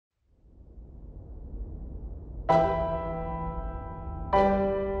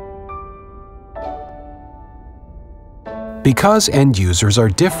Because end users are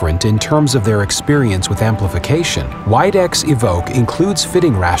different in terms of their experience with amplification, Widex EVOKE includes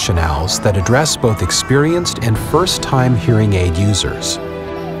fitting rationales that address both experienced and first-time hearing aid users.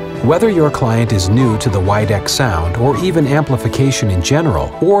 Whether your client is new to the Widex sound or even amplification in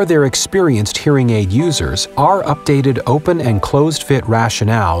general, or they're experienced hearing aid users, our updated open and closed-fit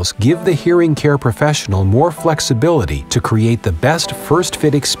rationales give the hearing care professional more flexibility to create the best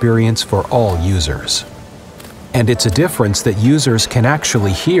first-fit experience for all users. And it's a difference that users can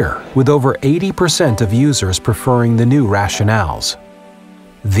actually hear, with over 80% of users preferring the new rationales.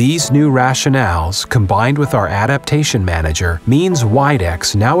 These new rationales, combined with our adaptation manager, means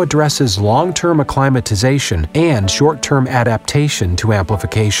Widex now addresses long-term acclimatization and short-term adaptation to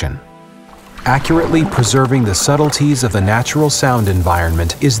amplification. Accurately preserving the subtleties of the natural sound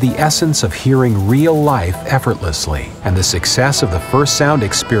environment is the essence of hearing real life effortlessly, and the success of the first sound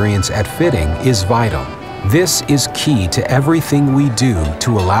experience at fitting is vital. This is key to everything we do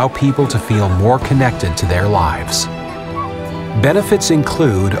to allow people to feel more connected to their lives. Benefits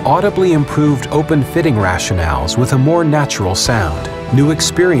include audibly improved open fitting rationales with a more natural sound, new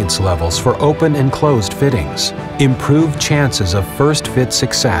experience levels for open and closed fittings, improved chances of first fit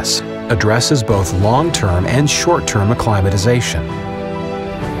success, addresses both long-term and short-term acclimatization.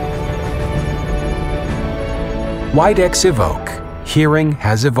 Widex EVOKE. Hearing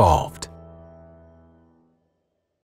has evolved.